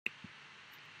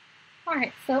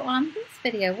Alright, so on this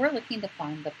video, we're looking to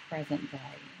find the present value.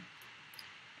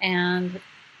 And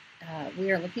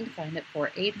we are looking to find it for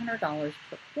 $800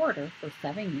 per quarter for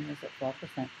 7 years at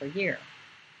 12% per year,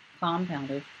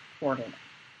 compounded quarterly.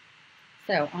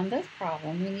 So on this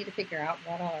problem, we need to figure out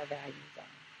what all our values are.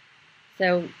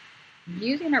 So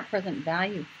using our present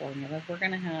value formula, we're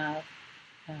going to have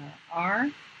R,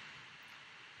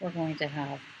 we're going to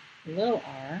have little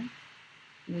r,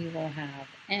 we will have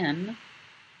N,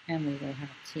 and we will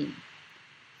have T.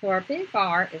 So our big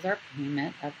R is our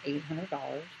payment of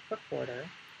 $800 per quarter.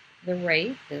 The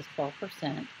rate is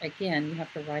 12%. Again, you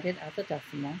have to write it as a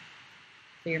decimal.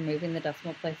 So you're moving the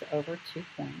decimal place over 2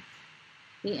 points.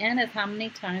 The N is how many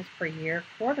times per year.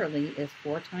 Quarterly is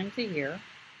 4 times a year.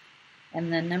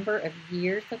 And the number of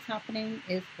years that's happening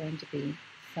is going to be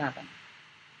 7.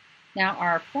 Now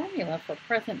our formula for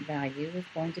present value is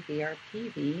going to be our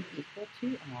PV equal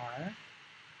to R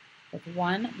with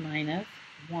 1 minus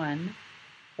 1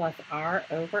 plus R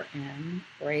over N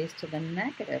raised to the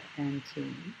negative NT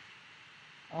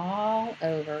all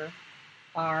over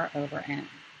R over N.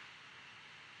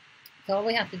 So all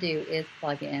we have to do is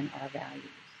plug in our values.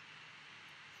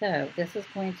 So this is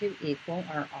going to equal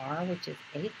our R, which is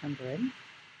 800,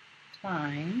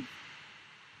 times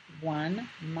 1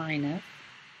 minus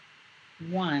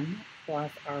 1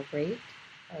 plus our rate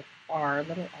of R,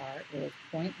 little r, is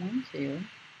 0.12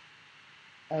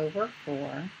 over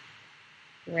 4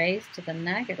 raised to the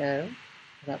negative,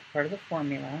 that's part of the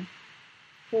formula,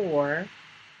 4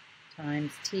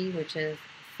 times t, which is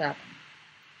 7.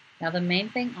 Now the main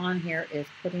thing on here is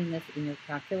putting this in your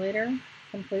calculator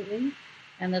completely,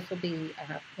 and this will be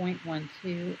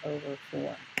 0.12 over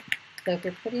 4. So if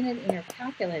you're putting it in your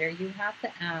calculator, you have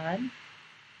to add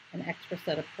an extra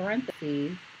set of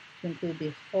parentheses to include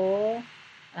the whole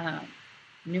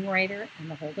numerator and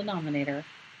the whole denominator.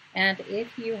 And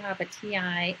if you have a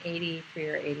TI 83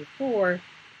 or 84,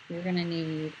 you're going to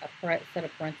need a set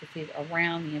of parentheses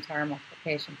around the entire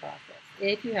multiplication process.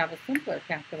 If you have a simpler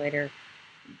calculator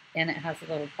and it has a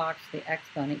little box for the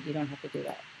exponent, you don't have to do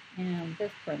that. And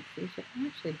this parentheses should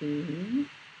actually be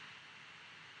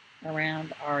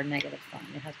around our negative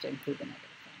sign. It has to include the negative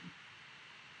sign.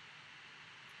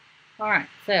 All right,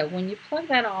 so when you plug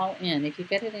that all in, if you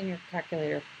get it in your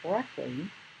calculator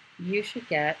correctly, you should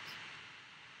get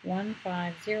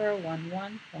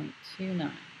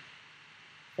 15011.29.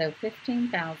 So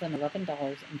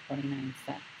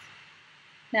 $15,011.29.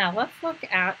 Now let's look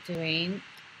at doing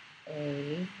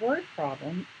a word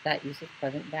problem that uses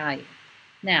present value.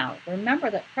 Now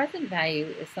remember that present value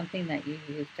is something that you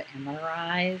use to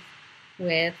amortize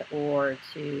with or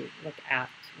to look at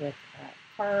with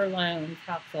car loans,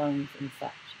 house loans, and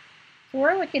such. So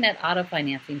we're looking at auto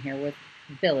financing here with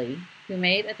Billy, who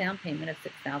made a down payment of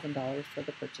 $6,000 for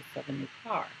the purchase of a new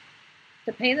car.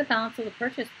 To pay the balance of the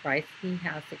purchase price, he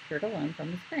has secured a loan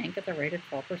from his bank at the rate of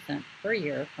 12% per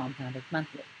year, compounded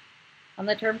monthly. On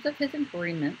the terms of his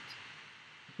agreement,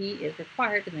 he is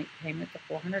required to make payments of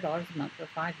 $400 a month for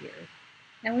 5 years,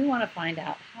 and we want to find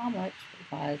out how much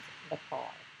was the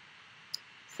car.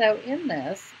 So in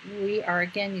this, we are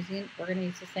again we're going to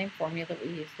use the same formula that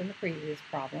we used in the previous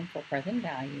problem for present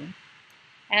value.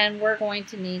 And we're going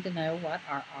to need to know what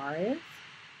our R is,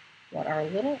 what our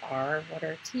little r, what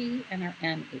our t, and our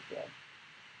n equal.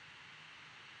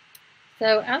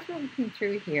 So as we're looking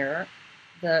through here,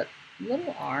 the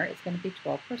little r is going to be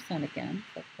 12% again,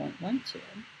 so 0.12.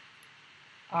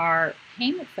 Our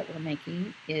payments that we're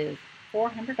making is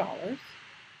 $400.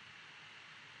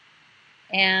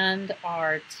 And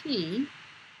our t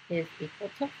is equal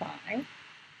to 5.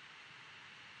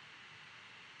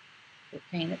 We're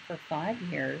paying it for 5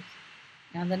 years.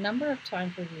 And the number of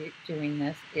times we're doing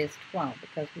this is 12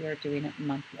 because we are doing it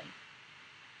monthly.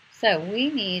 So we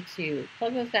need to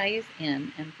plug those values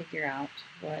in and figure out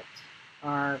what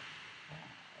our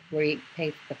rate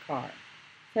pays for the car.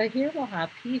 So here we'll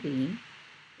have PV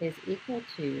is equal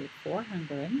to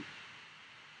 400.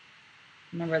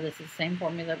 Remember, this is the same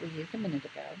formula that we used a minute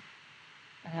ago.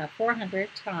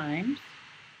 400 times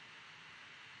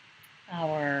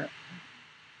our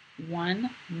 1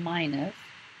 minus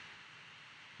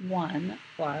 1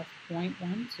 plus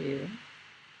 0.12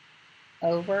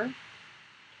 over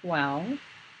 12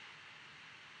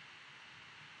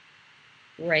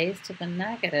 raised to the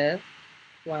negative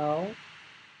 12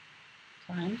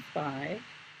 times 5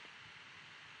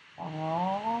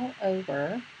 all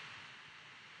over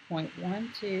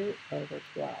 0.12 over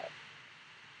 12.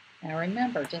 Now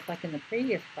remember, just like in the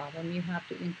previous problem, you have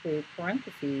to include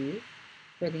parentheses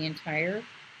for the entire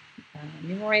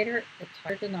numerator, the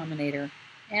entire denominator,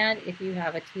 And if you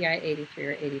have a TI 83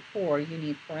 or 84, you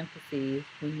need parentheses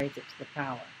when you raise it to the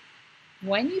power.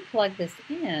 When you plug this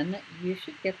in, you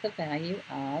should get the value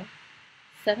of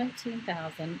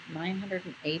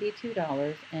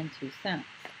 $17,982.02.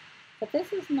 But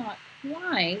this is not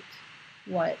quite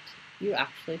what you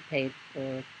actually paid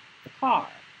for the car.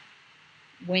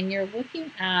 When you're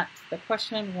looking at, the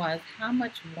question was, how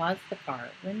much was the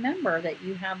car? Remember that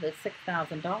you have the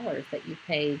 $6,000 that you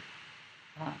paid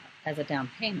as a down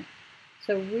payment.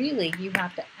 So really you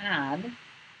have to add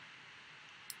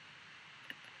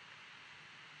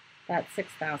that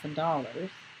 $6,000.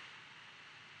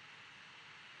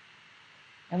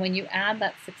 And when you add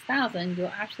that $6,000, you'll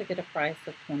actually get a price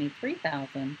of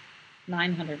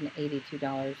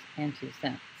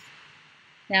 $23,982.02.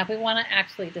 Now, if we want to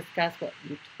actually discuss what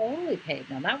you totally paid,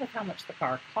 now that was how much the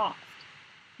car cost.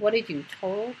 What did you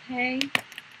total pay?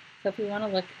 So if we want to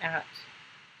look at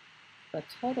the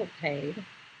total paid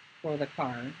for the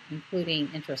car, including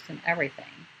interest and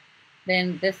everything,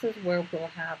 then this is where we'll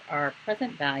have our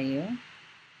present value,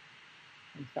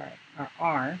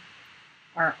 our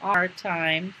R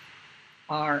times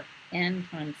our N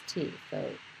times T.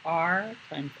 So R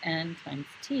times N times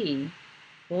T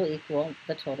will equal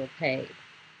the total paid.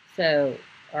 So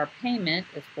our payment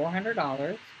is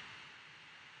 $400.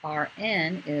 Our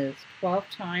N is 12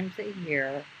 times a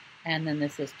year, and then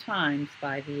this is times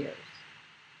 5 years.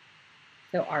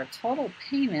 So our total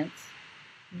payments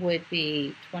would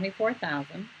be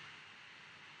 $24,000.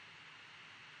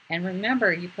 And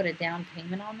remember, you put a down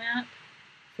payment on that,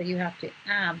 so you have to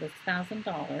add this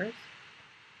 $1,000,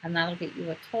 and that'll get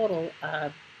you a total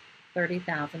of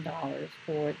 $30,000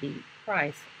 for the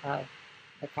price of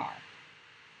the car.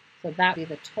 So that would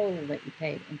be the total that you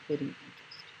paid, including interest.